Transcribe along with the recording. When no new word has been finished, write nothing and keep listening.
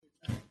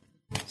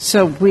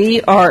So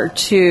we are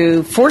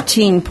to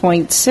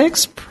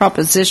 14.6,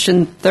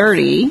 Proposition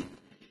 30,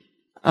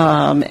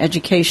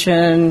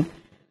 Education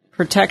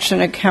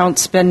Protection Account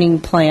Spending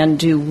Plan.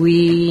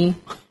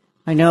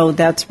 I know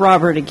that's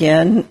Robert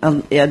again,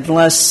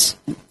 unless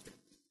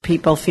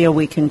people feel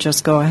we can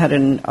just go ahead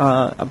and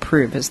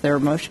approve. Is there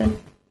a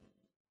motion?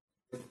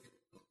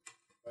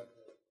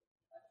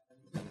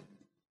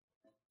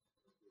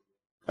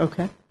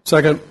 Okay.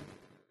 Second.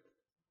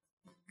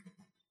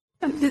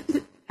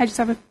 I just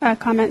have a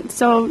comment.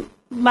 So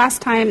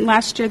last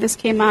year this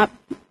came up.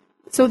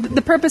 So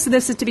the purpose of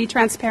this is to be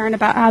transparent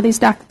about how these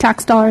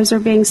tax dollars are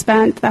being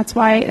spent. That's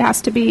why it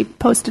has to be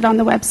posted on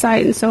the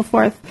website and so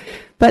forth.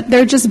 But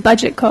they're just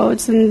budget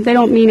codes, and they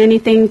don't mean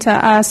anything to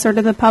us or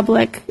to the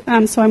public.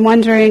 So I'm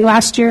wondering,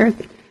 last year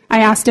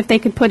I asked if they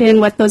could put in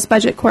what those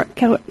budget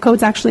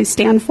codes actually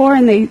stand for,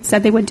 and they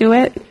said they would do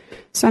it.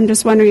 So I'm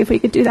just wondering if we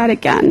could do that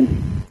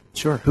again.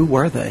 Sure. Who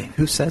were they?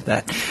 Who said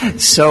that?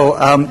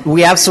 So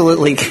we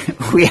absolutely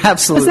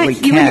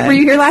can. Were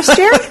you here last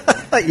year?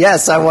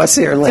 Yes, I was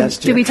here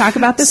last year. Did we talk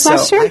about this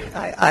last year?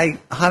 I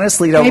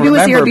honestly don't remember.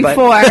 Maybe it was here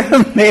before.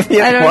 But maybe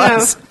it I don't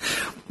was. know.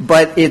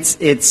 But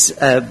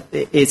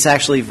it's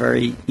actually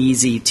very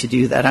easy to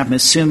do that. I'm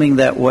assuming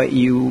that what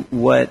you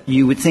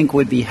would think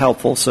would be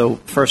helpful. So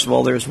first of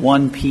all, there's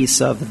one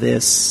piece of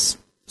this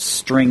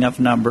string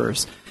of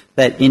numbers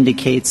that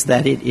indicates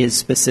that it is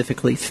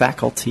specifically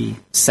faculty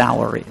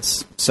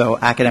salaries, so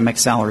academic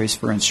salaries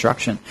for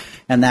instruction.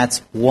 And that's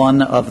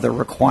one of the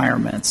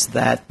requirements,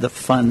 that the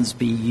funds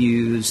be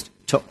used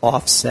to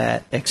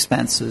offset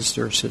expenses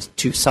or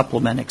to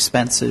supplement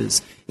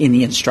expenses in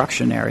the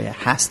instruction area.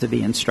 Has to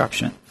be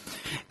instruction.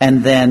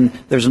 And then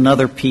there's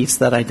another piece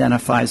that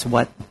identifies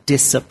what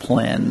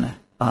discipline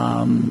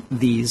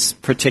these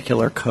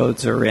particular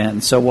codes are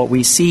in. So what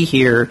we see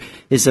here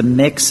is a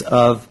mix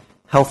of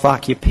health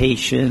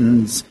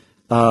occupations,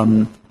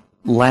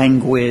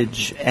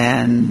 language,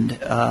 and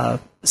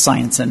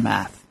science and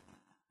math.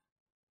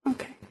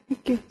 Okay,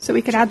 thank you. So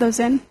we could add those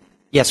in?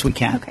 Yes, we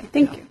can. Okay,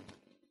 thank you.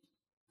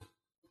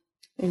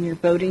 And your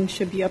voting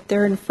should be up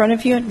there in front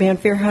of you. At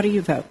Manfair, how do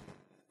you vote?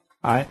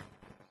 Aye.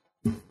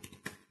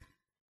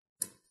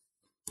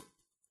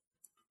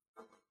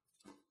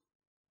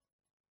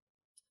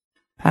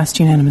 Passed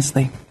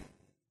unanimously.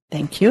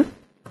 Thank you.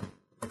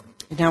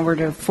 Now we're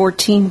to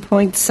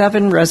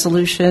 14.7,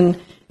 Resolution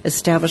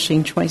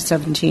Establishing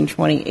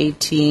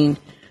 2017-2018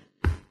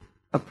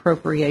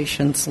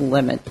 Appropriations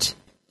Limit.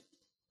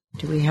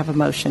 Do we have a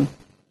motion?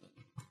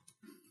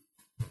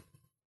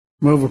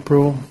 Move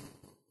approval.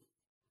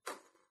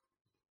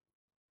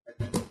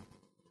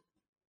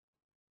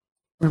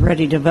 We're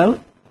ready to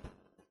vote?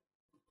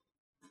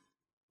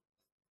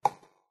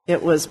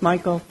 It was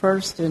Michael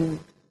first and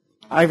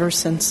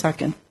Iverson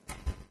second.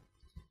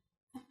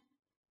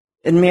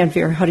 And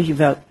Manfair, how do you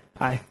vote?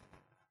 Aye.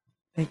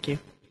 Thank you.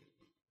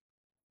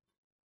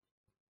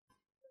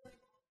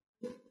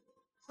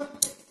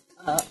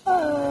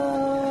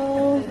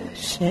 Uh-oh.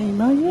 Shame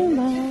on you,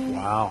 Mike.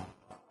 Wow.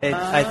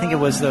 I think it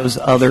was those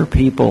other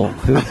people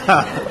who...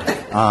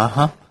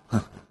 Uh-huh.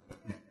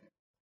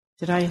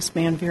 Did I ask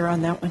Manfair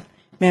on that one?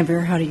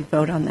 Manfair, how do you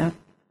vote on that?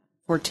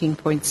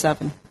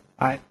 14.7.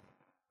 Aye.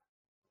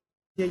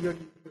 Yeah, you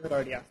had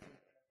already asked.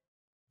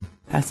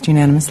 Passed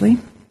unanimously.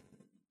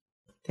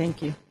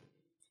 Thank you.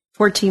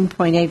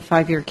 14.8,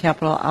 5-year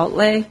capital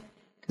outlay,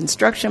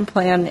 construction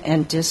plan,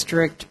 and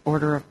district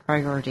order of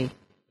priority.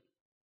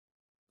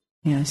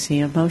 May I see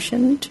a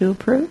motion to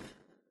approve?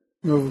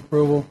 Move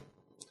approval.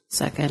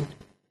 Second.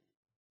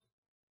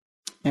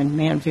 And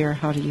Manfair,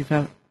 how do you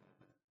vote?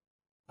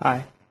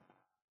 Aye.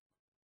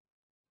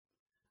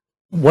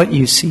 What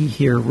you see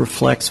here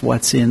reflects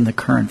what's in the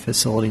current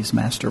facilities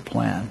master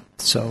plan.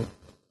 So,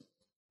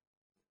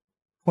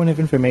 Point of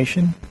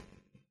information.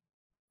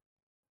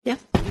 Yeah.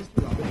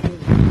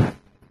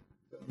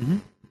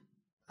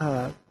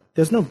 Mm-hmm.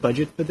 There's no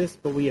budget for this,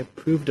 but we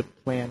approved a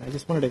plan. I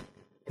just wanted to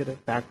get a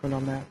background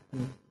on that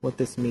and what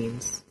this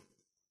means.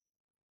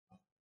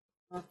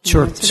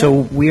 sure. So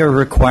we are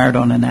required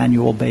on an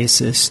annual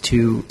basis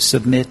to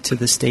submit to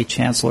the State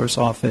Chancellor's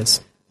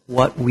Office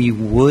what we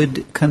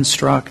would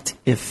construct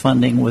if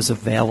funding was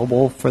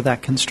available for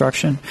that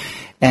construction.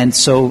 And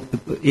so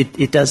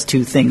it does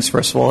two things.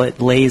 First of all, it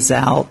lays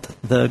out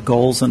the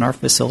goals in our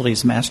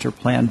facilities master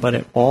plan, but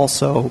it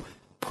also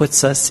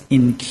puts us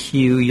in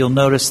queue. You'll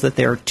notice that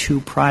there are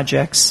two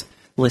projects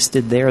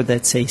listed there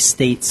that say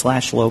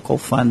state/local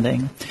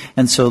funding.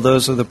 And so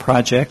those are the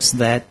projects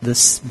that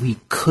we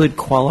could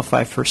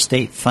qualify for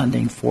state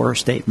funding for,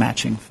 state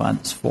matching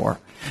funds for.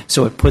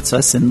 So it puts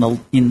us in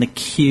the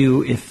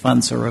queue if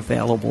funds are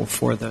available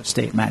for those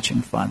state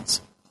matching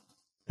funds.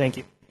 Thank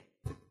you.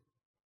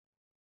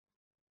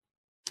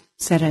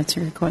 Does that answer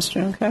your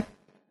question? Okay.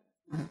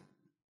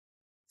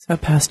 So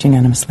passed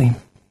unanimously.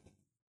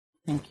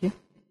 Thank you.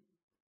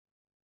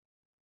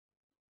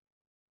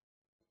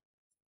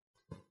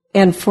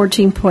 And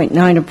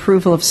 14.9,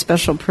 approval of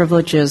special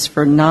privileges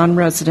for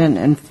non-resident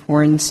and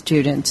foreign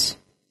students.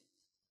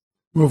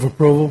 Move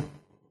approval.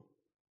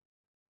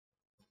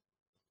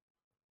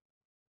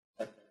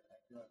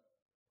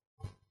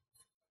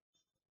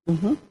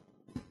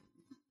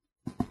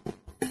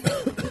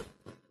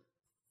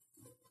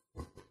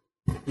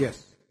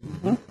 Yes.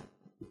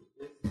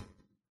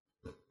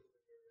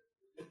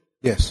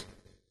 Yes.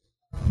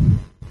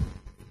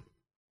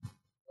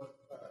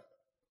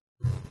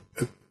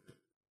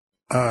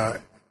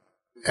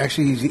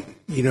 Actually,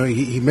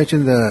 he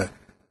mentioned the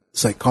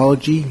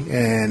psychology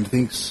and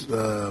thinks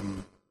a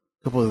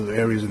couple of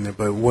areas in there,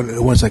 but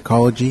one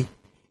psychology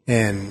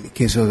and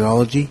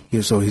kinesiology.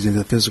 So he's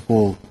into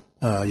physical,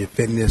 your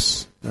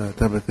fitness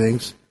type of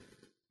things,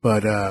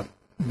 but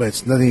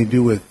it's nothing to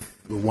do with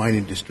the wine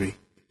industry.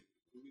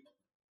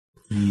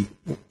 You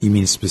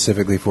mean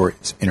specifically for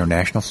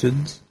international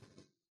students?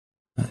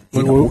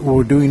 What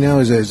we're doing now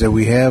is that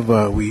we have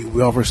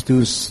we offer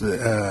students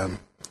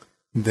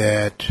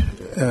that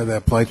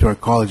apply to our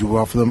college. We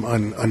offer them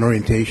an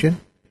orientation.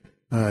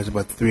 It's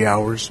about 3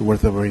 hours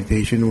worth of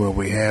orientation where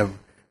we have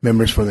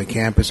members from the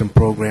campus and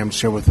programs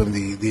share with them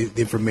the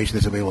information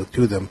that's available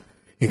to them,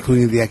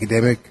 including the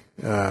academic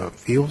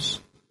fields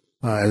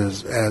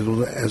as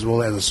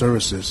well as the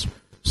services.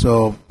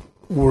 So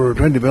we're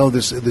trying to develop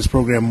this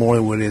program more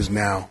than what it is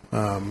now.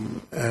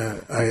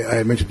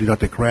 I mentioned to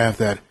Dr. Kraft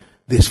that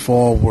this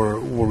fall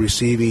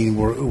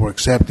we're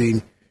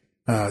accepting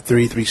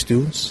 33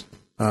 students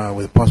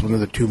with possibly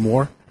another 2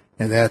 more,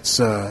 and that's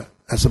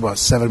about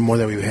 7 more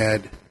than we've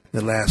had in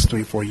the last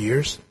 3-4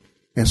 years.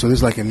 And so this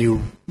is like a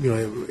new,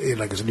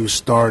 like it's a new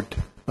start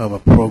of a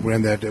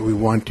program that we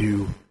want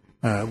to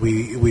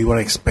we want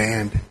to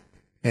expand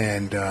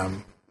and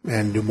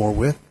do more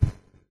with.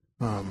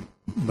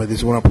 But this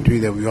is one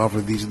opportunity that we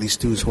offer these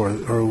students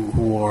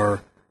who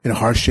are in a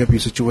hardship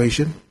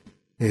situation,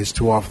 is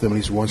to offer them at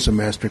least 1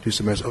 semester, 2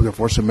 semesters, up to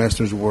 4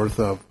 semesters worth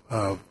of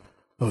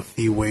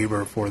fee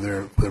waiver for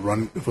the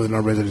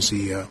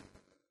non-residency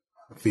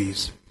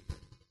fees.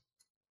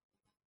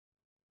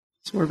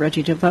 So we're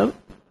ready to vote?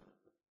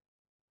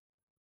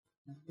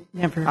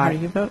 Never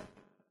heard you vote?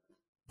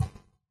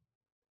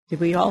 Did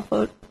we all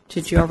vote?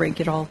 Did you already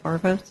get all of our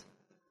votes?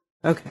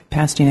 Okay.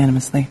 Passed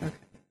unanimously. Okay.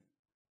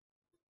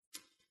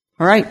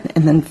 All right,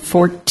 and then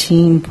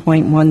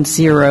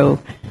 14.10,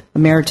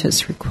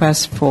 emeritus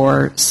request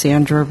for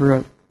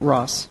Sandra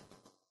Ross.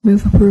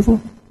 Move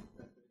approval.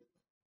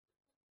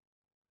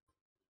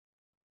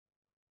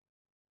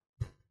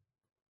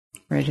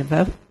 Ready to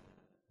vote?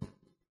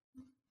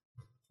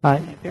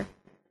 Aye.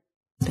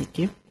 Thank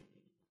you.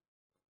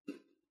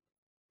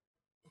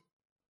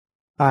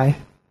 Aye.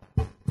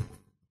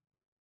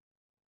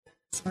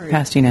 Sorry.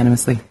 Passed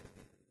unanimously.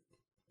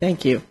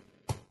 Thank you.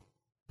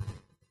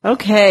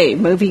 Okay,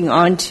 moving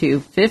on to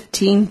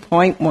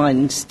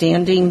 15.1,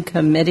 standing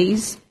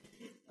committees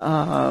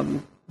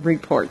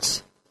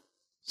reports.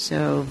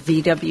 So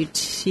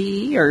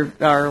VWT, or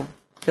our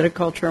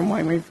Viticulture and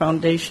Winery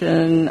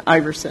Foundation,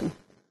 Iverson.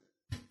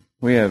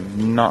 We have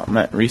not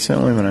met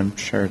recently, but I'm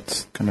sure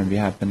it's going to be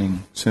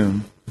happening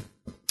soon.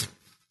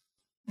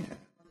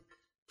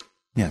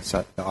 Yeah,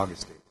 so the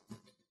August date.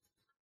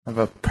 I have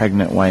a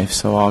pregnant wife,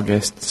 so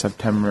August,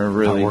 September,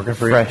 really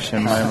fresh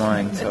in my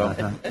mind.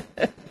 So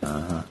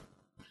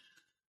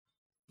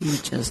You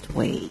just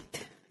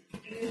wait.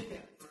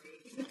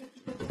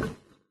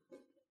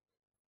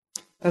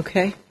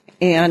 Okay,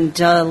 and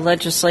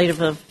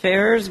legislative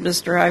affairs,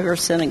 Mr.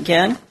 Iverson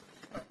again.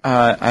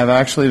 I've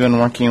actually been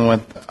working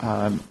with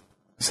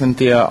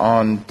Cynthia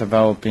on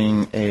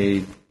developing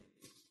a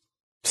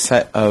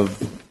set of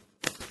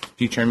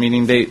future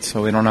meeting dates,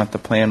 so we don't have to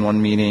plan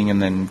one meeting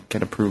and then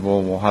get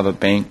approval. We'll have a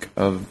bank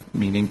of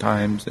meeting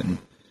times and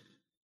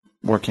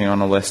working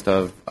on a list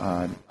of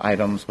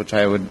items, which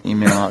I would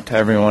email out to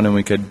everyone, and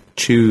we could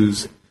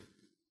choose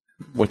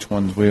which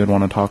ones we would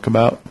want to talk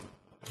about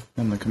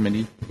in the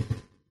committee.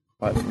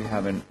 But we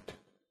haven't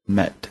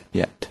met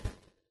yet.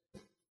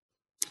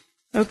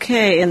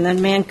 Okay, and then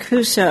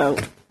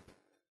Mancuso.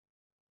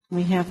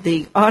 We have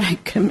the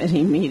audit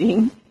committee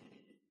meeting.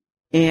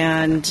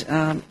 And,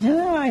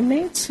 I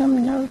made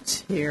some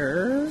notes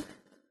here.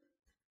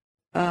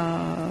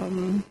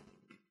 Here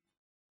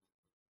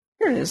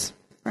it is,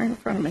 right in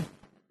front of me.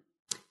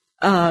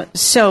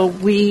 So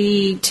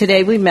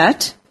today we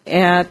met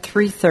at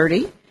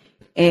 3:30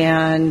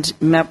 and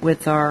met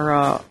with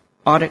our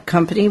audit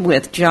company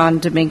with John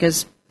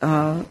Dominguez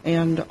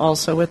and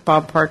also with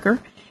Bob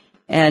Parker.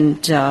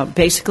 And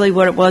basically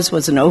what it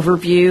was an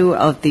overview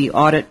of the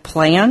audit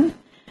plan.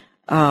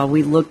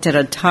 We looked at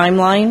a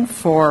timeline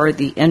for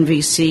the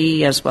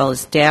NVC as well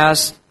as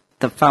DAS,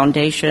 the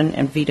foundation,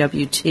 and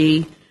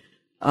VWT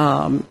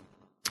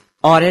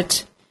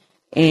audit,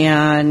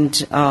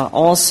 and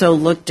also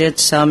looked at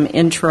some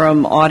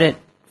interim audit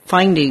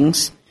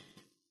findings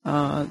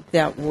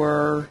that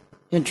were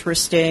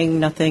interesting.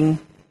 Nothing,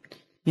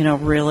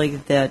 really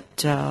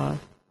that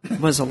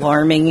was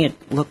alarming.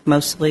 It looked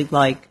mostly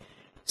like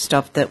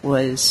stuff that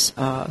was,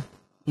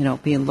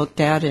 being looked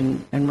at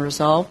and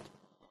resolved.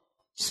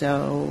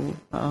 So,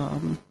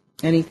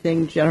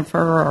 anything, Jennifer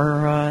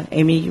or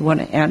Amy, you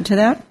want to add to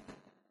that?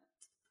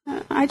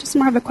 I just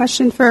more have a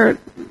question for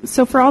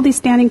all these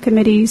standing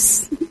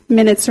committees,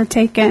 minutes are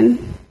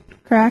taken,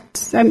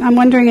 correct? I'm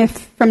wondering if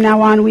from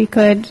now on we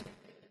could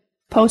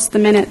post the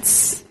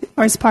minutes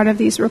or as part of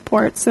these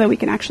reports so that we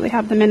can actually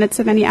have the minutes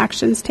of any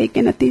actions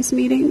taken at these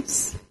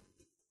meetings.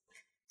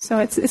 So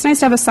it's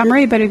nice to have a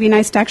summary, but it'd be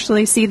nice to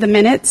actually see the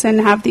minutes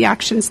and have the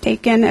actions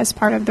taken as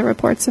part of the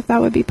reports, if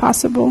that would be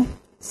possible.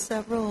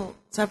 Several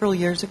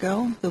years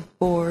ago, the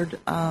board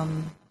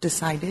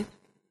decided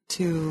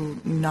to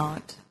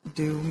not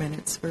do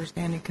minutes for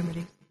standing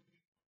committees.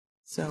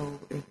 So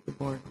if the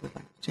board would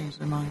like to change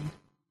their mind,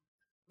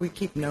 we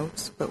keep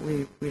notes, but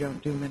we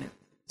don't do minutes.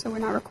 So we're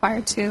not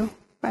required to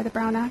by the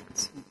Brown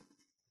Act.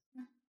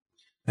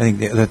 I think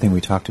the other thing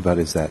we talked about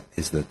is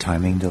the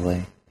timing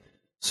delay.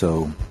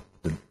 So,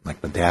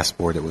 like the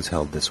dashboard that was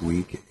held this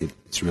week,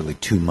 it's really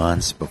 2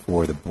 months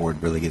before the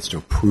board really gets to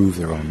approve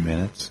their own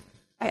minutes.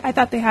 I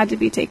thought they had to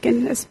be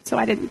taken, so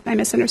I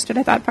misunderstood.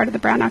 I thought part of the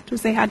Brown Act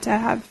was they had to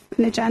have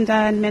an agenda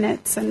and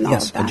minutes and all of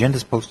that. Yes,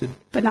 agenda's posted.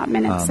 But not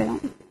minutes. They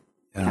don't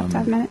have to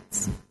have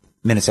minutes.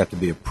 Minutes have to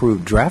be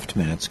approved. Draft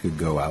minutes could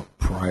go out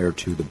prior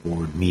to the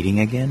board meeting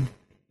again,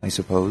 I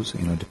suppose,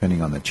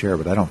 depending on the chair,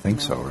 but I don't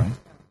think so, right?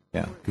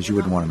 Yeah, because you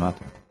wouldn't want them out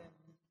there.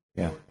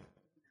 Yeah.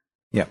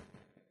 Yeah.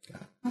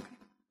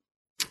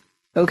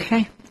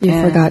 Okay.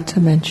 You forgot to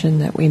mention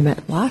that we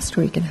met last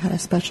week and had a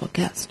special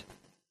guest.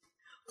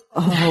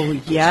 Oh,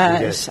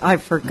 yes. I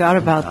forgot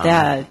about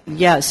that.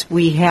 Yes,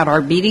 we had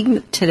our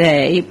meeting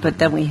today, but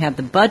then we had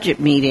the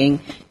budget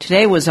meeting.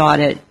 Today was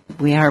audit.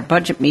 We had our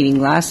budget meeting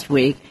last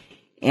week,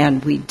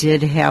 and we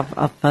did have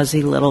a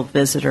fuzzy little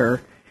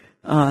visitor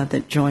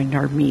that joined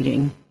our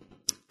meeting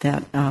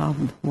that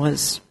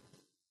was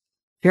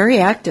very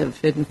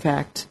active, in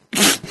fact.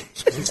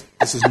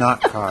 This is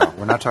not Kyle.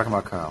 We're not talking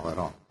about Kyle at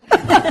all.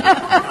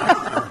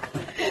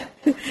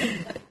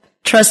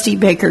 Trustee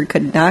Baker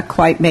could not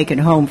quite make it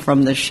home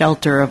from the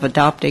shelter of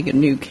adopting a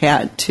new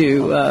cat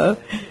to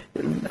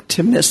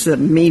miss the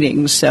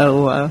meeting.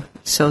 So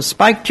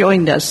Spike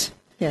joined us.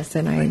 Yes,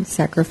 and I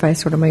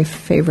sacrificed one of my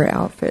favorite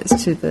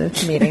outfits to the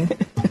meeting.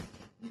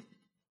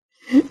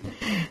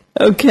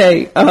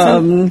 Okay,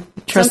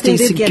 Trustee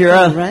Segura.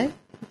 Done, right?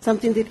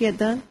 Something did get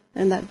done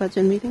in that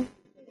budget meeting?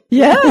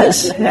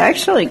 Yes,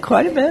 actually,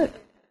 quite a bit.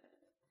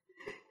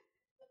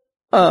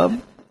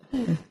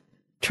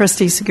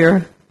 Trustee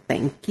Segura.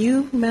 Thank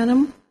you,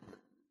 Madam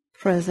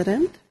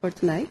President, for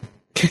tonight.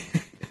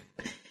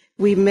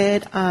 We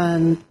met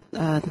on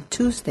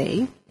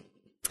Tuesday,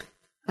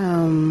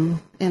 and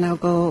I'll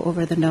go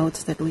over the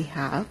notes that we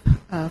have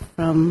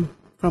from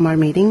our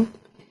meeting.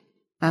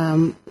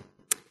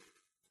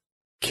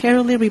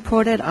 Carolee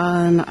reported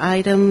on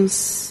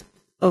items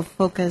of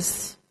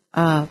focus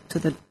to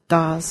the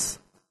DAWS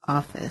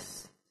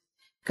office.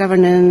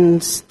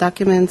 Governance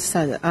documents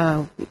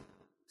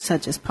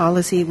such as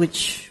policy,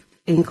 which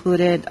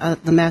included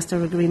the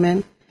master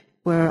agreement,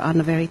 were on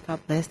the very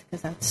top list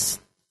because that's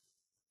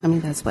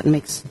what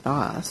makes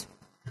DAWS.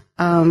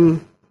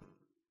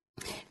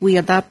 We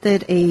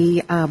adopted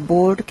a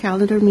board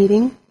calendar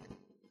meeting.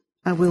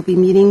 We'll be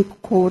meeting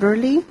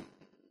quarterly.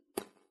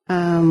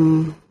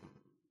 The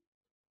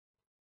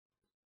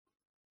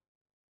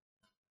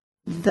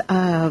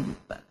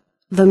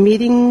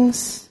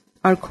meetings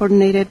are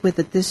coordinated with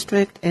the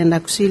district and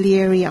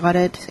auxiliary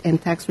audit and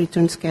tax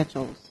return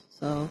schedules.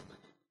 So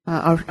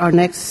our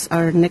next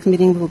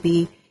meeting will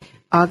be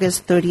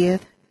August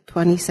 30th,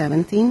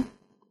 2017.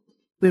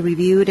 We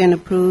reviewed and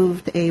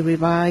approved a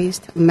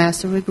revised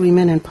master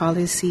agreement and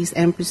policies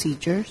and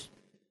procedures.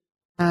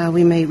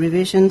 We made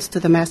revisions to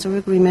the master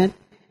agreement,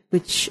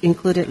 which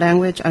included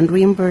language on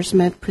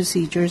reimbursement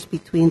procedures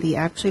between the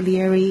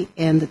auxiliary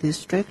and the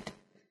district.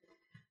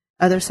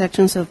 Other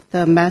sections of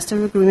the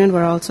master agreement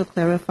were also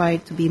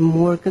clarified to be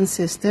more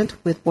consistent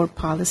with board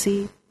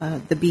policy,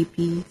 the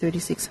BP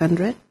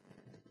 3600.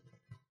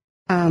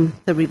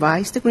 The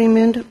revised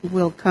agreement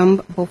will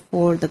come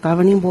before the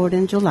governing board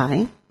in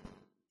July,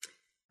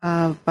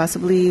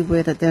 possibly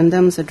with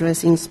addendums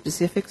addressing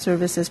specific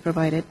services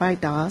provided by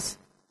DAWS.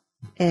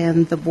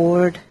 And the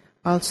board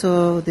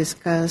also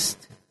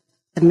discussed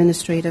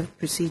administrative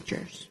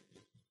procedures.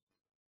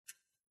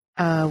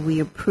 We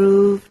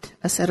approved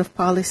a set of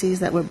policies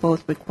that were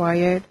both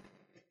required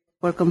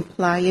for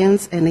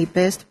compliance and a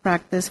best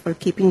practice for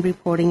keeping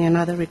reporting and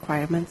other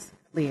requirements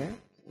clear.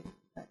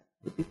 That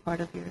would be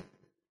part of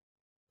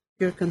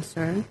your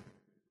concern.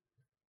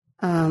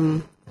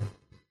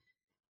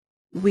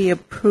 We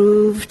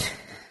approved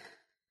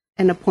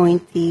an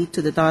appointee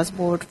to the DAWS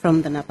board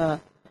from the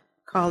Napa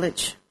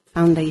College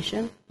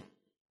Foundation.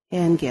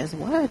 And guess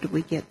what?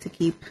 We get to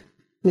keep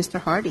Mr.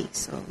 Hardy.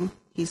 So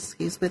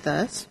he's with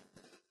us.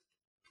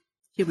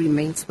 He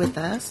remains with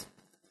us.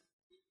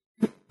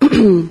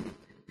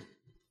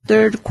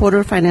 Third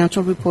quarter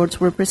financial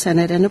reports were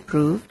presented and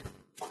approved.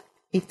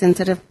 A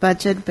tentative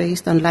budget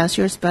based on last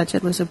year's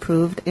budget was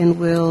approved and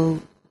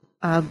will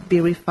be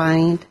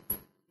refined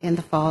in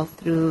the fall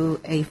through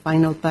a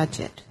final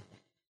budget.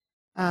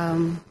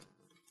 Item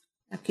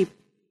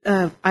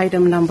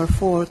number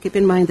 4, keep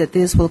in mind that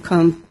this will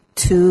come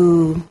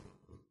to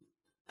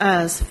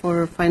us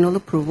for final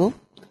approval,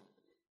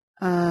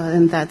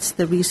 and that's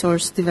the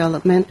resource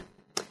development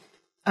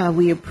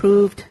we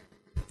approved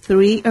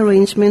 3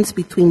 arrangements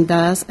between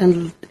DAS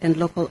and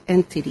local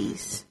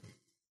entities.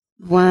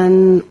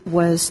 One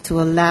was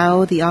to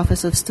allow the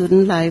Office of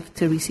Student Life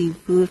to receive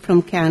food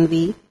from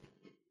Canvey,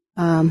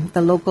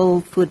 the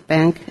local food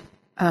bank,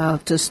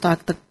 to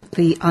stock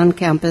the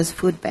on-campus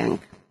food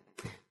bank.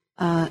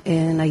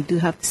 And I do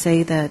have to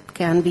say that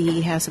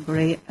Canvey has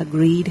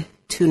agreed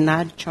to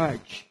not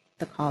charge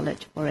the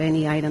college for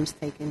any items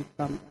taken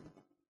from them.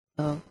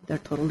 So they're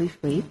totally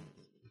free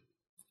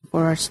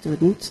for our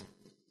students.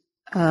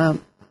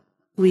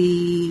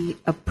 We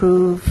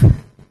approve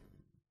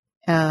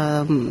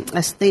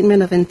a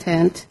statement of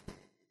intent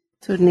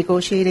to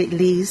negotiate a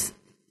lease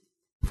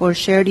for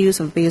shared use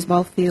of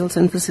baseball fields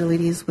and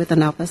facilities with the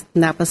Napa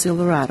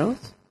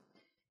Silverados.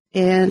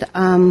 And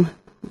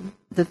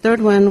the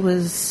third one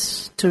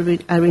was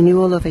a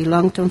renewal of a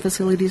long-term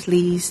facilities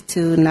lease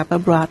to Napa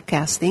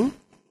Broadcasting.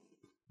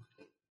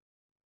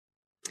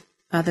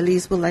 The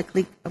lease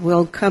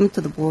will come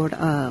to the board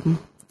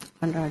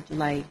under our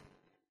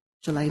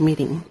July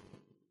meeting.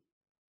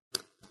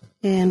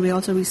 And we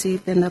also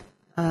received an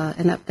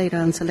update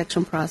on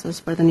selection process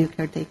for the new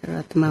caretaker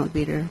at the Mount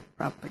Veeder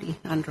property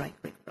on Dry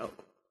Creek Road.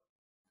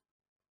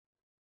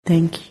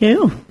 Thank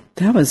you.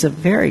 That was a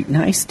very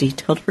nice,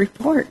 detailed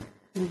report.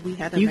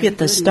 You get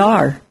the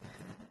star.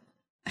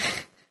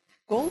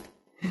 Gold?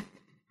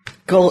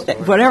 Gold,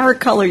 whatever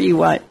color you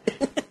want.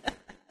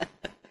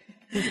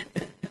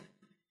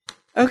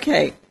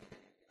 Okay.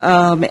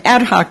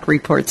 Ad hoc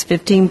reports,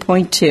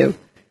 15.2.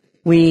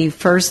 We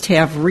first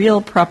have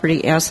real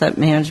property asset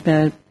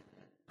management.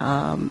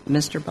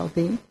 Mr.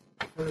 Baldini?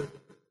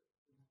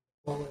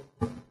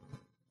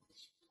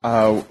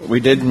 We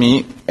did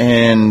meet,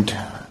 and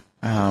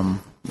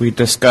we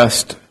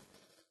discussed,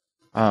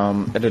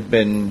 it had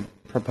been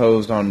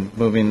proposed on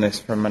moving this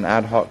from an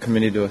ad hoc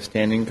committee to a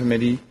standing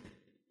committee,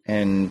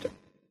 and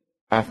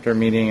after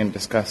meeting and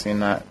discussing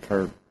that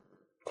for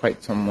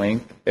quite some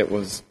length, it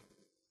was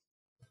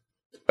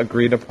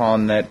agreed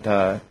upon that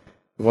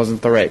it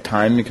wasn't the right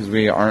time because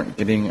we aren't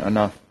getting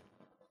enough.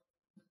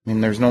 I mean,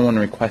 there's no one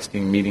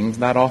requesting meetings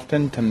that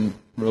often to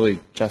really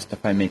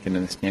justify making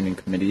it a standing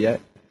committee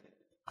yet.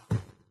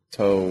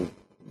 So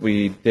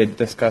we did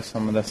discuss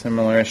some of the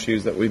similar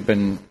issues that we've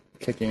been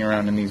kicking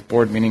around in these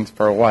board meetings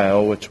for a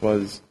while, which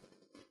was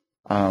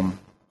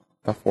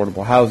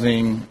affordable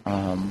housing,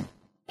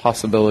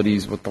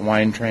 possibilities with the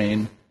wine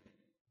train,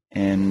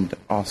 and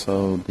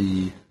also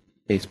the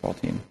baseball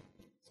team,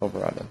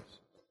 Silverados.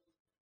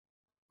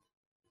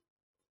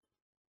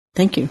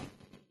 Thank you.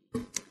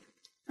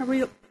 Are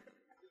we?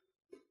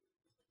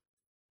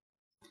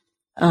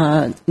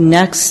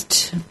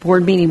 Next,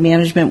 board meeting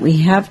management. We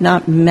have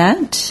not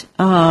met.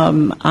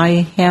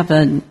 I have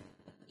an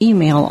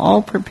email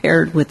all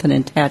prepared with an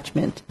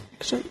attachment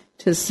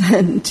to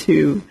send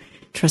to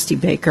Trustee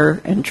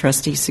Baker and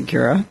Trustee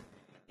Segura,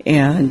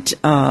 and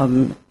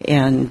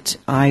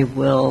I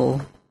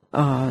will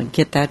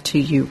get that to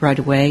you right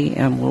away,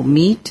 and we'll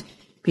meet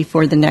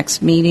before the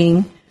next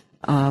meeting.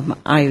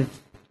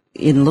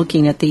 In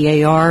looking at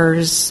the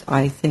ARs,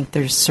 I think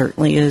there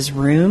certainly is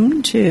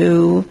room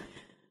to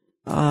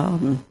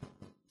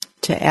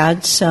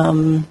add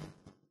some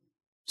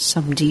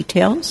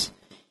details,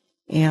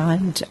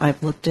 and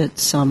I've looked at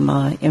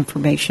some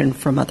information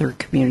from other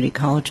community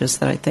colleges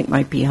that I think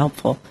might be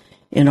helpful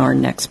in our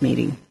next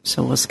meeting.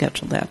 So we'll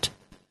schedule that.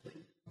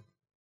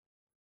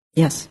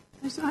 Yes.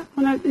 I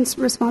want to, in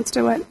response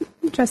to what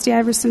Trustee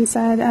Iverson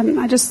said, I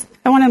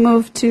want to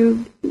move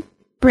to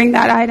bring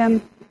that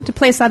item, to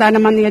place that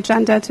item on the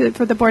agenda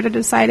for the board to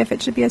decide if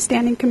it should be a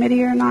standing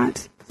committee or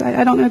not.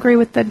 I don't agree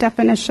with the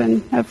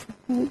definition of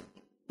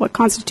what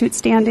constitutes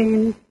standing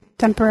and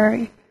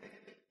temporary.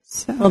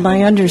 So. Well,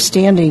 my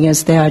understanding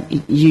is that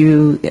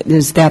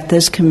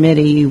this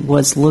committee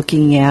was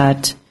looking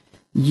at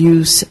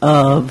use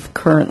of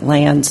current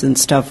lands and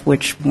stuff,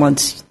 which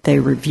once they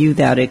review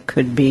that, it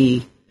could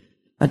be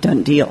a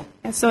done deal.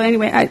 Yeah, so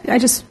anyway, I'd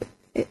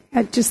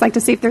just like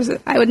to see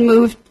if I would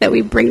move that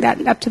we bring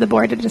that up to the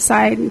board to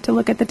decide and to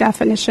look at the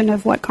definition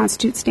of what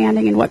constitutes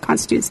standing and what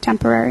constitutes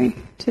temporary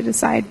to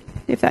decide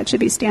if that should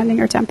be standing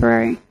or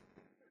temporary.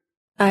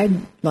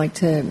 I'd like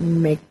to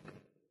make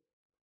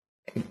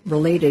a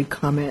related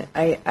comment.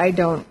 I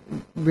don't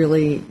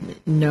really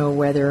know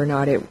whether or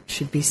not it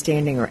should be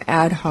standing or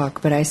ad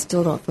hoc, but I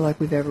still don't feel like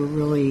we've ever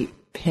really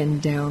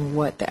pinned down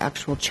what the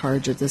actual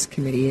charge of this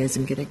committee is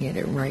and getting it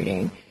in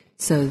writing.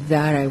 So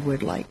that I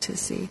would like to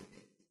see.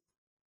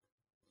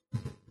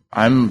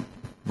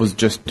 Was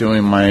just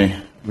doing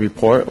my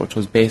report, which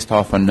was based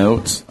off of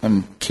notes.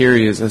 I'm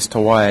curious as to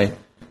why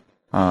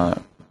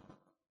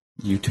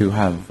you two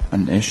have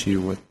an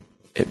issue with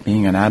it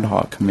being an ad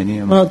hoc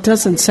committee. Well, it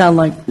doesn't sound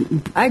like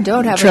I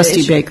don't have Trustee an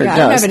issue. Baker does. I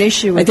don't have an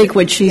issue with I think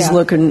what she's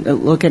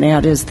looking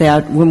at is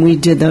that when we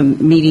did the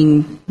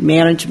meeting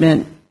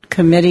management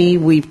committee,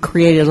 we've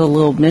created a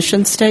little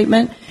mission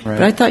statement,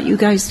 but I thought you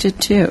guys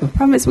did too.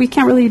 Problem is, we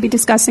can't really be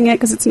discussing it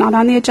because it's not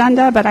on the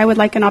agenda, but I would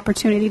like an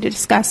opportunity to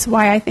discuss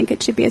why I think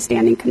it should be a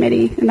standing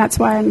committee, and that's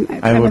why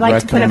I would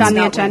like to put it on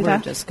the agenda.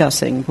 We're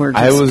discussing.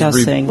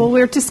 Well,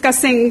 we're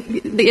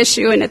discussing the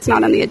issue, and it's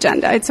not on the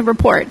agenda. It's a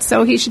report,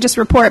 so he should just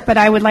report, but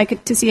I would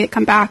like to see it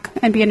come back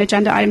and be an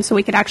agenda item so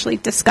we could actually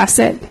discuss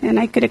it, and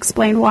I could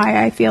explain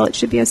why I feel it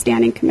should be a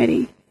standing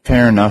committee.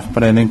 Fair enough,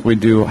 but I think we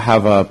do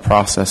have a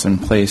process in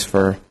place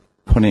for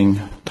putting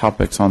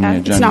topics on the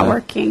agenda. It's not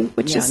working,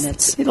 which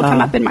it'll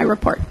come up in my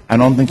report. I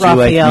don't think you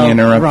like me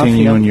interrupting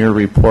you in your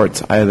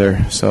reports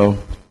either, so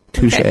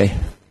touche. Okay.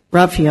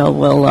 Raphael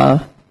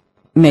will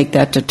make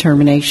that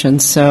determination.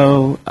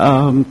 So,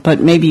 but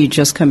maybe you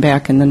just come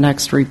back in the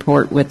next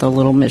report with a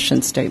little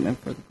mission statement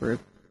for the group.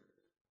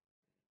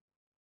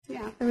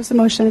 Yeah, there was a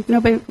motion. If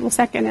nobody will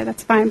second it,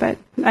 that's fine, but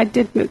I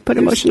did put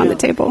a motion on the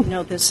table.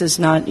 No, this is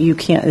not, you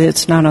can't,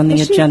 it's not on the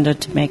agenda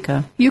to make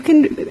a... You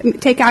can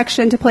take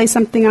action to place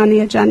something on the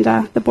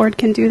agenda. The board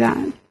can do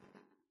that.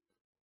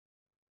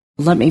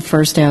 Let me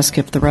first ask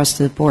if the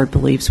rest of the board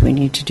believes we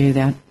need to do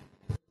that.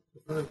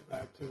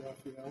 Back to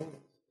Raphael,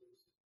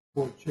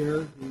 board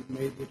chair, you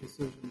made the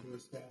decision to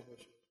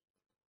establish it.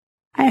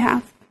 I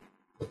have.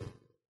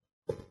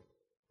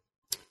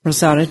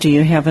 Rosada, do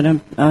you have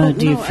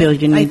do you feel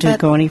you need to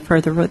go any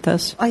further with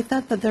this? I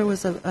thought that there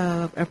was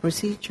a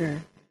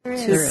procedure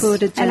to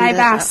put agenda. And I've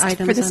asked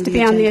for this to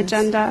be on the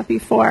agenda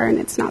before, and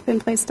it's not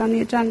been placed on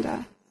the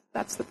agenda.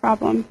 That's the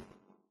problem.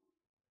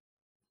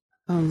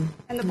 And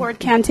the board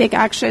can take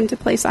action to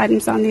place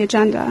items on the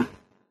agenda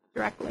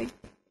directly.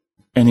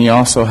 And he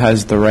also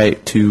has the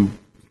right to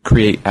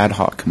create ad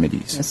hoc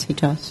committees. Yes, he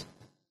does.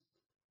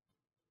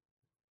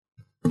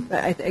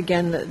 But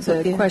again,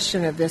 the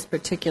question of this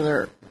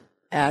particular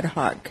ad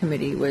hoc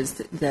committee was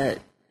that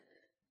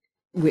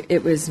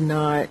it was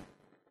not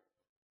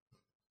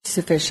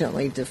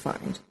sufficiently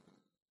defined.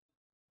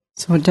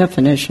 So a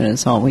definition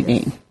is all we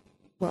need.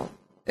 Well,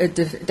 a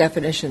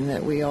definition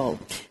that we all.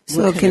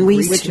 So can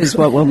we? Which is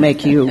what will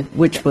make you.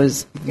 Which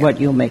was what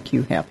will make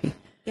you happy.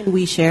 Can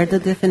we share the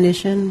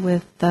definition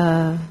with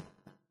all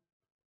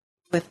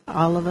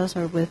of us,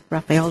 or with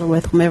Raphael, or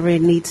with whomever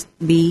it needs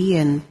to be,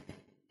 and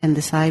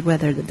decide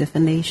whether the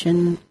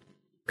definition.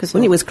 Because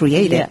when it was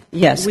created,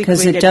 yes,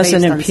 because it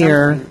doesn't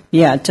appear.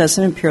 Yeah, it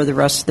doesn't appear the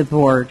rest of the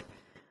board.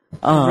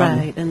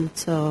 Right, and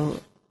so.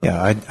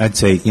 Yeah, I'd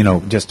say,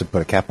 just to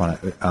put a cap on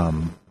it,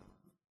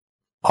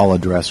 I'll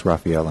address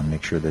Raphael and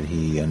make sure that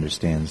he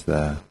understands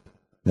the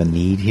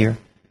need here,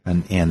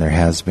 and there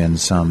has been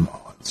some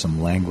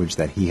language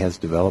that he has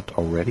developed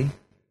already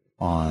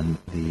on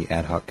the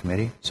ad hoc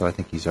committee. So I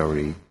think he's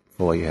already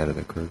fully ahead of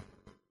the curve.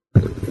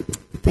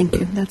 Thank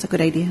you. That's a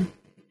good idea.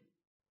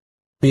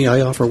 May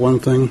I offer one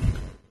thing?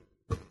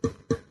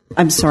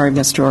 I'm sorry,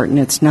 Mr. Orton.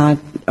 It's not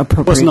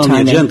appropriate. It wasn't on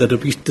timing. the agenda to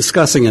be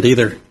discussing it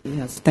either.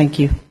 Yes, thank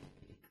you.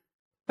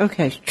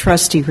 Okay,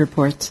 trustee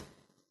reports.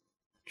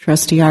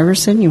 Trustee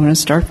Iverson, you want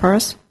to start for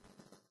us?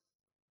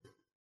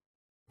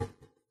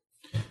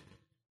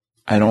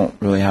 I don't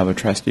really have a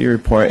trustee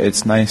report.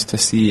 It's nice to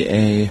see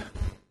a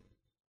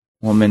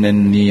woman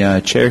in the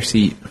chair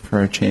seat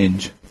for a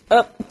change.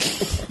 Oh.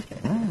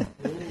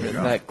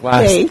 That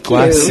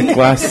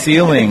glass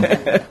ceiling.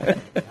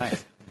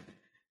 Nice.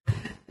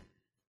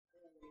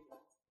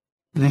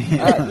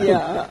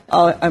 Yeah,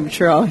 I'm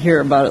sure I'll hear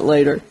about it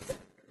later.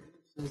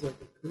 Is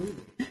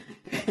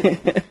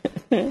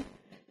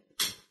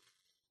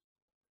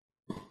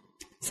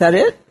that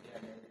it?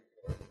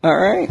 All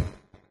right.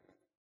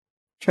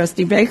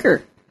 Trustee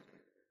Baker.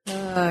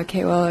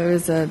 Okay, well, it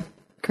was a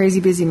crazy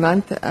busy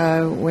month.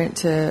 Went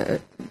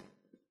to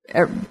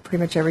pretty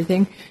much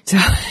everything. So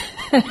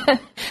I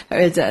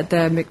was at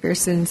the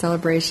McPherson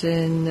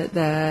celebration,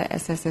 the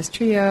SSS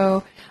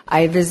Trio.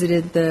 I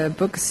visited the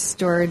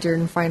bookstore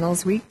during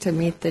finals week to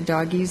meet the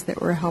doggies that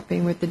were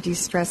helping with the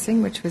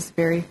de-stressing, which was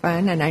very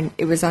fun. And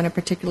it was on a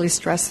particularly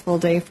stressful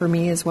day for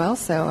me as well,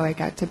 so I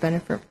got to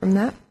benefit from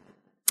that.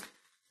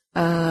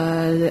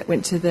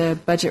 Went to the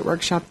budget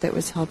workshop that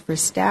was held for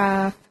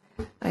staff.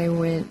 I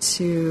went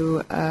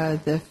to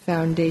the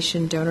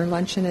foundation donor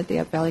luncheon at the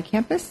Up Valley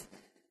campus.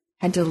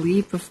 Had to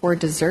leave before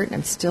dessert, and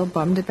I'm still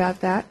bummed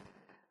about that.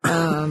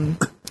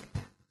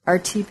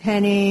 RT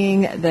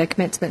penning, the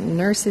commencement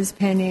nurses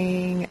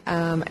penning,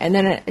 and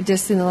then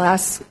just in the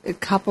last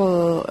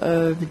couple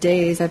of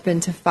days, I've been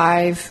to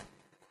 5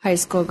 high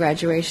school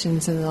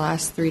graduations in the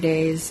last 3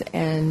 days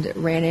and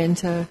ran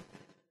into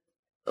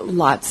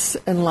lots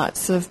and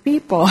lots of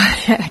people.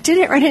 I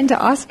didn't run into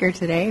Oscar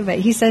today, but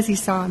he says he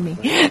saw me.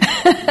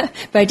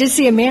 But I did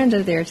see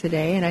Amanda there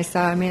today, and I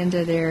saw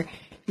Amanda there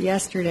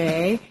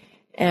yesterday,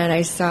 and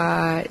I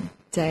saw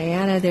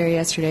Diana there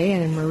yesterday,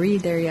 and Marie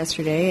there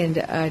yesterday,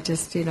 and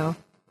just,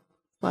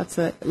 lots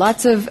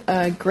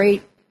of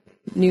great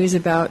news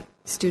about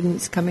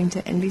students coming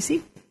to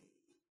NVC.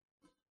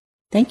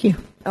 Thank you.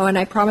 Oh, and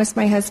I promised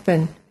my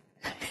husband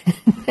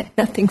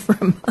nothing for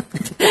a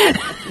month.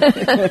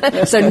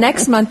 So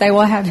next month I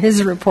will have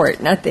his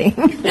report, nothing.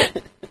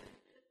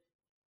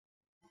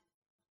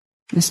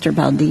 Mr.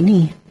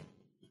 Baldini.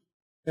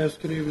 Yes,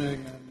 good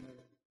evening, and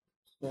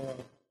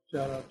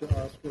shout out to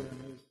Oscar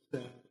and his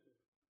staff.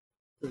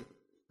 Good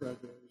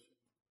graduation,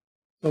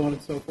 so on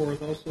and so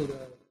forth. Also,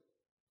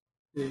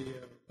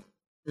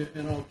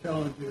 and I'll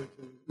challenge you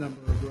to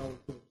number of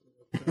relatives.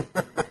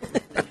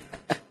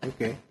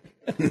 Okay.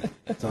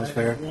 Sounds I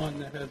fair. have one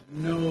that has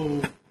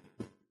no,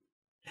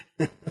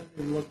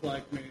 doesn't look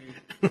like me.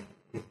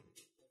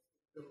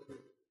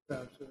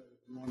 Absolutely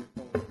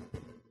wonderful.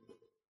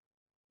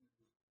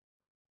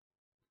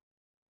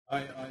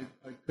 I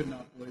could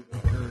not believe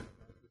what I heard.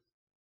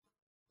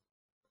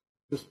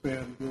 This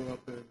man grew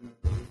up in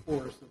the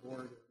forest of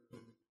Oregon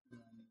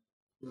and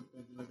we've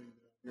been living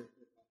here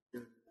for about a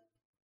year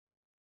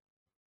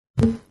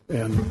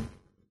now. And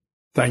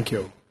thank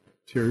you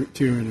to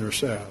you and your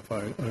staff.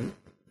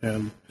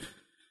 And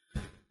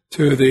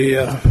to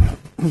the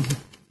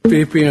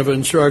VP of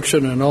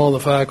instruction and all the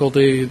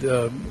faculty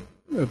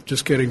of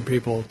just getting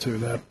people to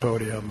that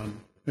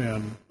podium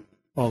and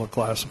all the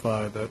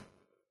classified that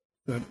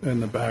in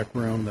the back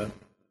room that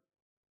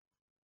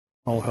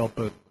all help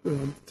it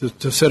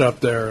to sit up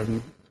there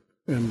and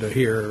to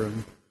hear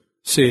and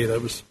see.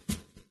 It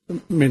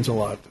means a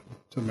lot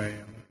to me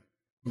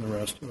and the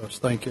rest of us.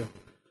 Thank you.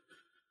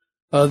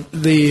 That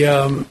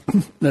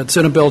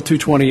Senate Bill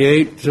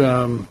 228.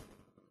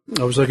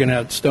 I was looking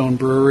at Stone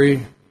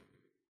Brewery,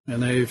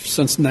 and they've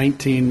since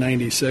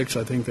 1996.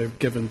 I think they've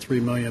given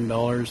 $3 million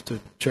to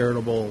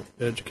charitable,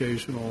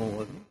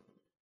 educational, and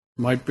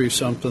might be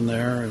something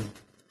there.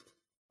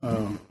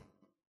 And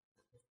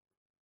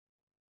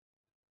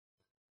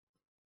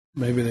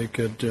maybe they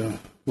could.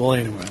 Well,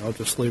 anyway, I'll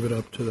just leave it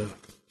up to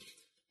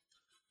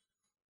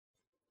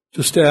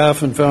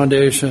staff and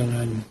foundation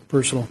and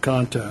personal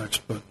contacts.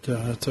 But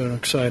it's an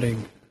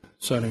exciting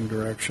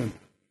direction.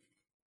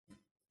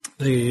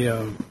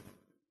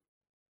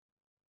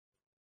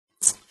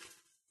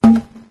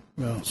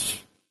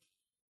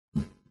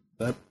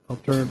 I'll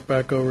turn it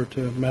back over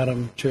to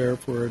Madam Chair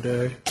for a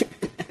day.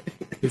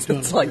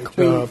 It's like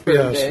Queen for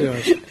a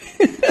day.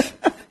 Yes.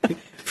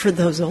 For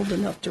those old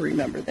enough to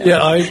remember that.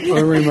 Yeah, I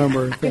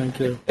remember. Thank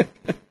you.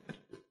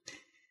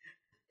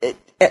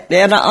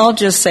 And I'll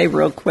just say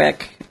real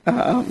quick,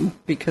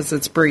 because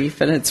it's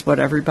brief and it's what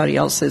everybody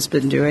else has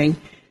been doing,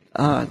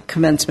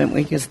 commencement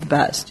week is the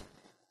best.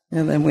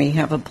 And then we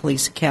have a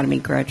police academy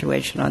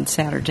graduation on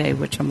Saturday,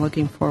 which I'm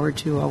looking forward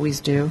to, always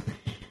do.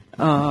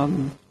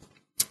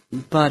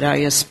 But I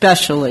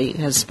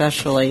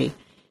especially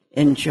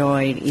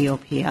enjoyed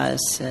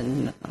EOPS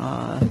and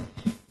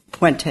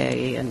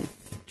Puente and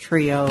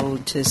Trio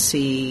to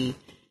see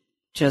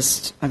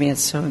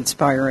it's so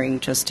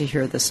inspiring just to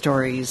hear the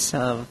stories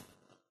of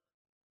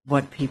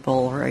what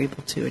people are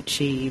able to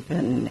achieve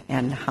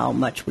and how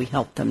much we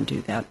help them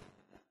do that.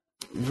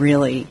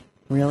 Really,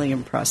 really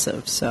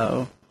impressive.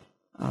 So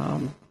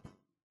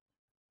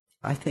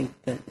I think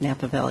that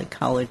Napa Valley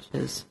College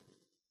is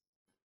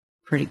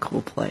a pretty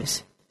cool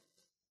place.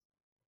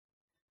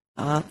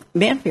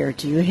 Manveer,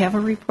 do you have a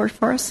report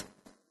for us?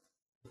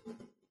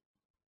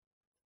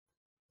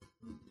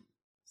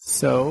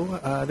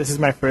 So, this is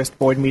my first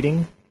board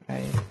meeting.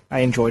 I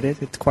enjoyed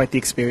it. It's quite the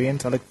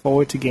experience. I look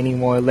forward to gaining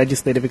more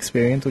legislative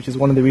experience, which is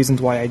one of the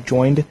reasons why I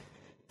joined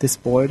this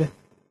board.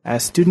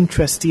 As student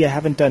trustee, I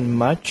haven't done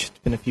much. It's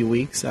been a few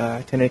weeks. I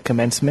attended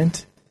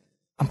commencement.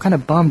 I'm kind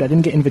of bummed I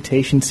didn't get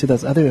invitations to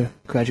those other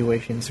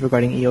graduations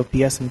regarding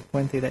EOPS and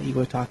Puente that you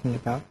were talking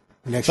about.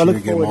 Next year,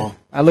 get them all.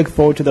 I look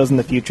forward to those in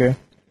the future.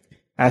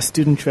 As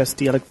student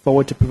trustee, I look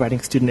forward to providing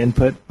student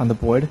input on the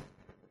board.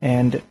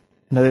 And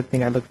another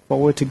thing, I look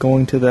forward to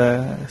going to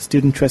the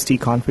student trustee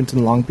conference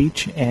in Long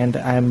Beach, and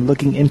I'm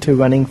looking into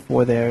running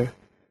for the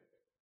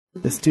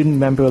student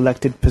member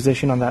elected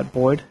position on that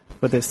board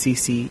for the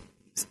CCT.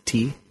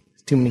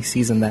 There's too many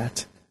C's in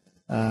that.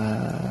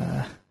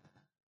 I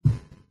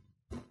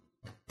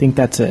think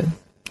that's it.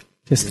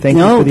 Just thank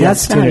you for the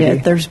that's opportunity. not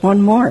it. There's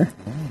one more.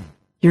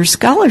 Your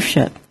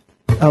scholarship.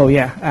 Oh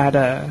yeah,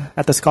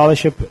 at the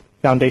Scholarship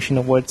Foundation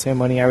Award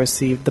ceremony, I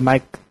received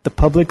the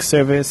Public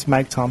Service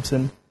Mike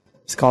Thompson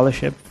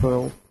Scholarship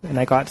and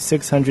I got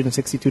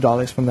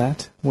 $662 from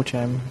that, which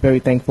I'm very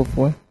thankful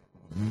for.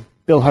 Mm-hmm.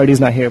 Bill Hardy's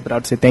not here, but I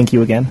would say thank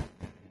you again.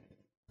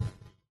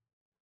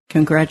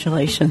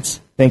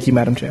 Congratulations. Thank you,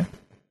 Madam Chair.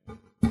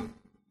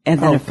 And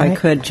then if I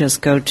could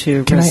just go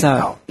to Can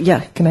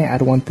I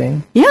add one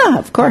thing? Yeah,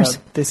 of course.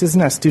 This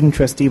isn't a student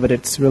trustee, but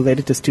it's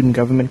related to student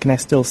government. Can I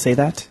still say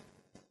that?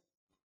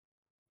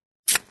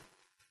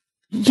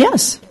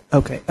 Yes.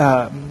 Okay.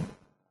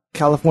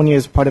 California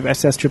is part of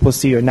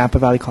SSCCC, or Napa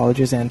Valley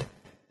Colleges, and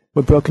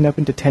we're broken up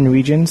into 10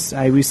 regions.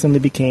 I recently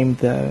became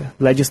the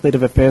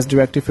Legislative Affairs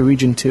Director for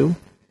Region 2,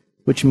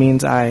 which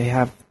means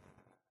I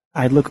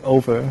look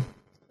over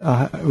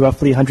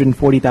roughly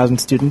 140,000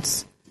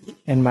 students,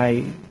 and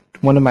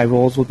one of my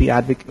roles will be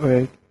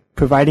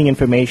providing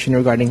information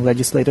regarding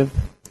legislative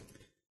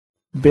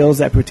bills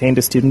that pertain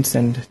to students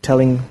and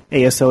telling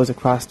ASOs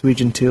across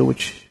Region 2,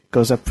 which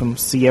goes up from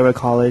Sierra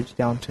College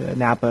down to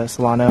Napa,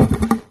 Solano,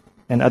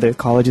 and other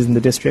colleges in the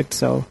district.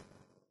 So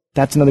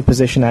that's another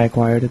position I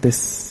acquired this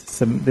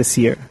this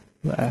year.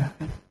 Yeah,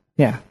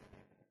 I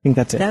think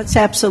that's it. That's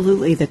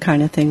absolutely the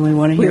kind of thing we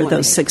want to hear,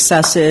 those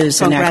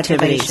successes and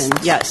activities.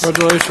 Congratulations. Yes.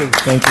 Congratulations.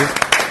 Thank you.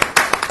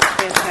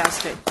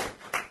 Fantastic.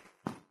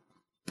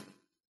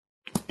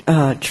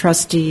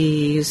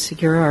 Trustee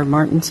Segura or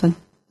Martinson?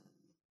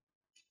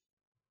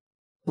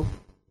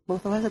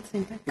 Both of us at the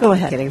same time? Go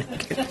ahead. Kidding.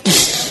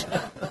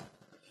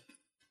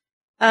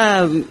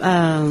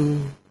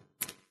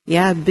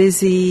 Yeah,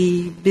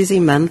 busy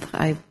month.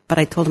 But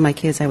I told my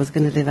kids I was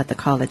going to live at the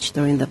college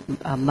during the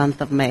month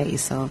of May,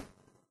 so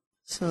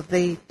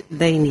they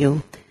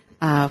knew.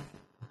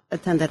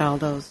 Attended all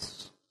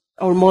those,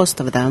 or most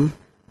of them.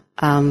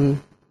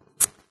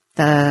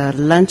 The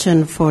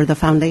luncheon for the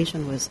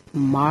foundation was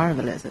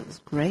marvelous. It was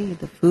great.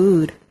 The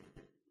food.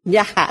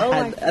 Yeah,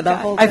 the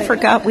whole I thing.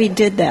 forgot we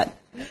did that.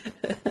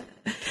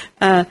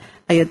 I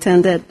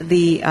attended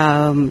the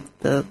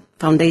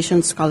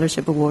Foundation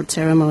Scholarship Award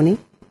ceremony.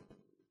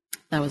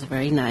 That was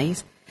very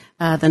nice.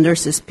 The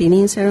nurses'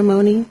 pinning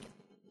ceremony,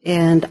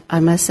 and I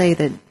must say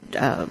that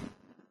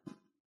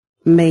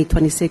May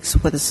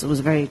 26th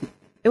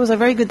was a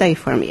very good day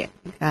for me.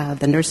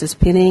 The nurses'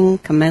 pinning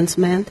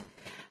commencement.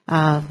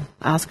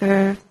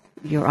 Oscar,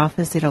 your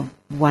office did a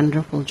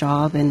wonderful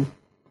job in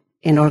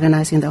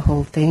organizing the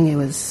whole thing. It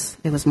was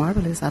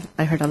marvelous.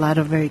 I heard a lot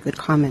of very good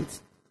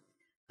comments.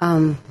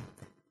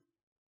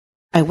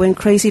 I went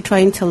crazy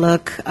trying to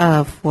look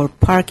for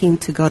parking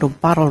to go to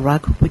Bottle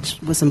Rock, which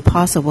was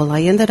impossible.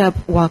 I ended up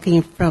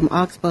walking from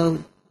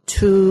Oxbow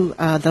to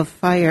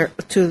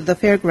the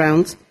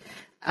fairgrounds.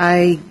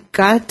 I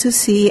got to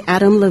see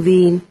Adam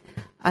Levine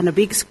on a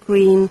big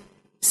screen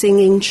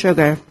singing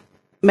 "Sugar."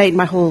 Made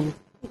my whole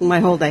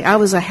day. I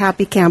was a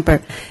happy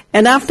camper.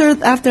 And after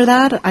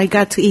that, I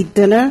got to eat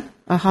dinner,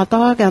 a hot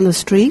dog on the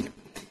street.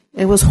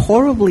 It was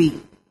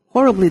horribly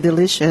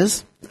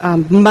delicious.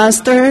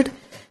 Mustard,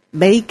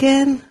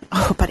 bacon.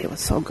 Oh, but it was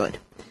so good.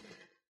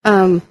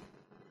 And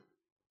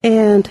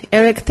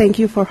Eric, thank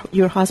you for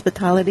your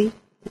hospitality.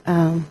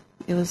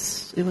 It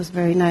was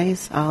very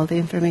nice. All the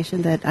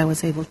information that I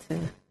was able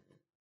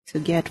to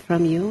get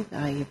from you,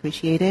 I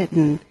appreciate it.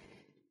 And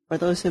for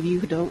those of you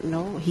who don't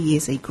know, he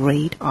is a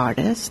great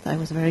artist. I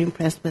was very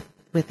impressed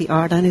with the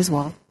art on his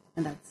wall,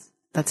 and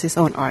that's his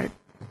own art.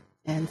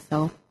 And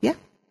so, yeah,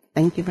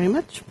 thank you very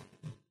much.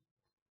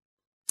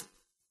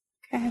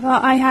 Okay, well,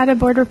 I had a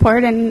board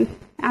report and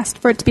asked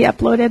for it to be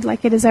uploaded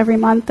like it is every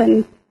month,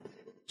 and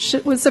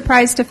was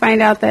surprised to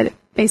find out that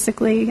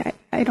basically,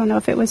 I don't know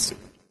if it was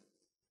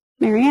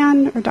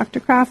Marianne or Dr.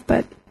 Kraft,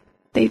 but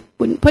they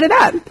wouldn't put it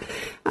up.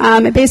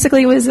 It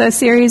basically was a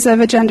series of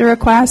agenda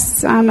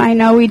requests. I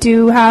know we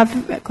do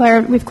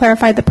we've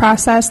clarified the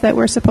process that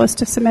we're supposed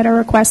to submit our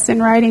requests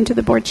in writing to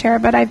the board chair,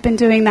 but I've been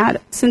doing that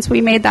since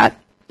we made that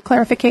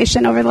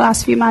clarification over the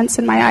last few months,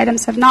 and my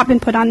items have not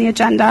been put on the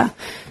agenda,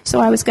 so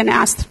I was going to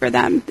ask for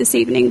them this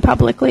evening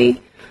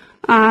publicly.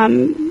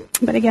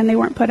 But again, they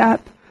weren't put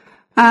up.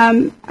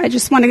 I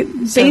just want to,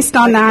 based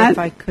on that... If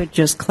I could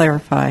just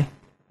clarify.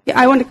 Yeah,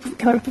 I want to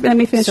clarify. Let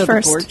me finish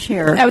first. The board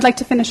chair. I would like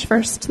to finish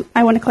first.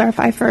 I want to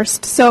clarify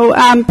first. So,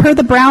 per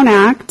the Brown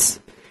Act,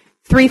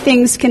 3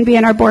 things can be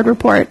in our board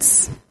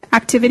reports: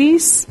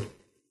 activities,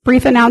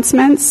 brief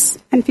announcements,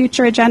 and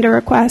future agenda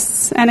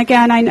requests. And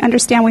again, I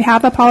understand we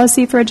have a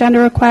policy for agenda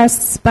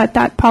requests, but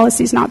that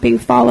policy is not being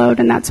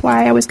followed, and that's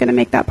why I was going to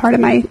make that part of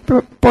my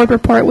board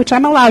report, which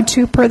I'm allowed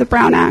to per the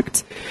Brown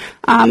Act.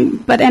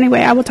 But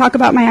anyway, I will talk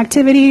about my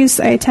activities.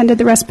 I attended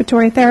the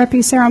respiratory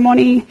therapy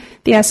ceremony,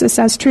 the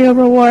SSS Trio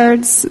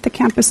Rewards, the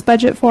campus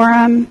budget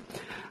forum,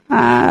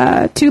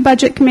 2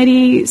 budget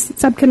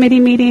subcommittee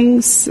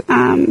meetings.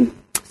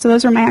 So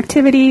those are my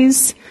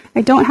activities.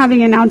 I don't have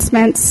any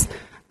announcements.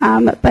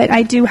 But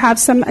I do have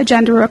some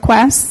agenda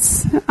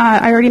requests.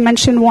 I already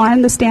mentioned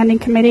one, the standing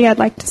committee. I'd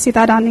like to see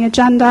that on the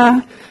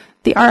agenda.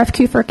 The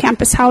RFQ for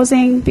campus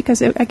housing,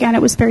 because, it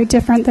was very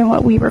different than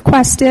what we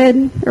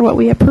requested or what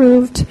we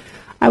approved.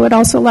 I would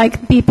also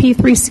like BP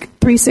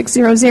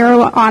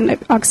 3600 on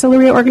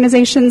auxiliary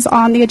organizations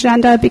on the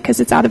agenda because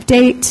it's out of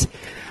date.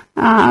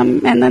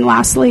 And then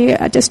lastly,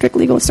 district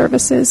legal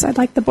services. I'd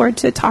like the board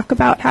to talk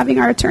about having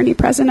our attorney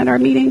present at our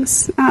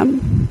meetings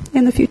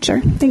in the future.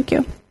 Thank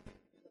you.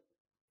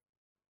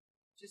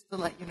 To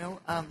let you know,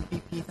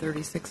 BP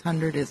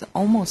 3600 is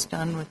almost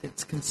done with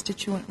its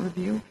constituent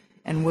review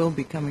and will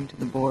be coming to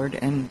the board,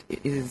 and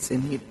it is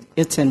in heating.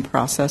 It's in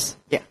process.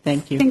 Yeah.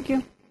 Thank you. Thank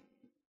you.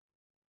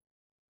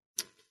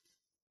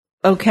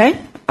 Okay,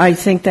 I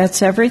think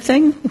that's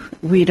everything.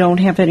 We don't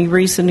have any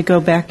reason to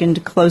go back into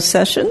closed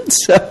session,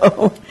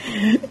 so.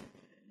 Did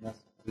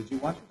you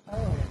watch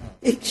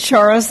it?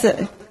 Shara's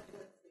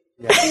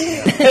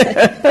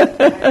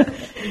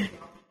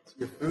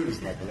Your food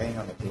is like laying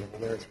on the table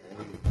there. It's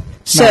really good.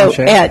 So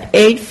at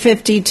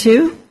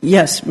 8:52,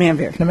 yes,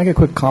 Manveer. Can I make a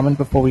quick comment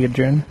before we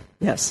adjourn?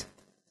 Yes.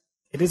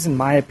 It is in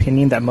my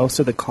opinion that most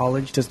of the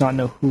college does not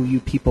know who you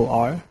people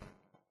are.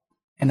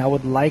 And I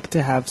would like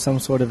to have some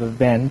sort of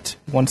event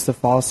once the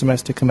fall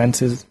semester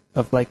commences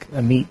of like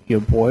a meet your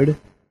board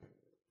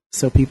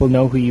so people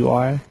know who you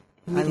are.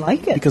 I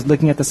like it. Because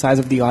looking at the size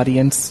of the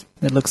audience,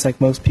 it looks like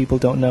most people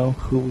don't know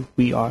who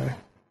we are.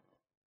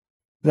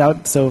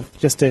 So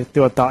just to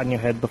throw a thought in your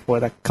head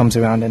before that comes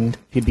around, and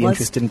if you'd be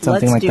interested in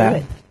something like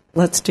that.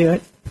 Let's do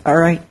it. All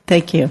right.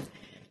 Thank you.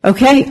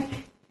 Okay.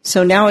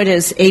 So now it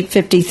is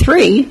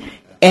 8:53,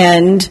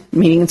 and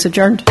meeting is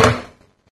adjourned.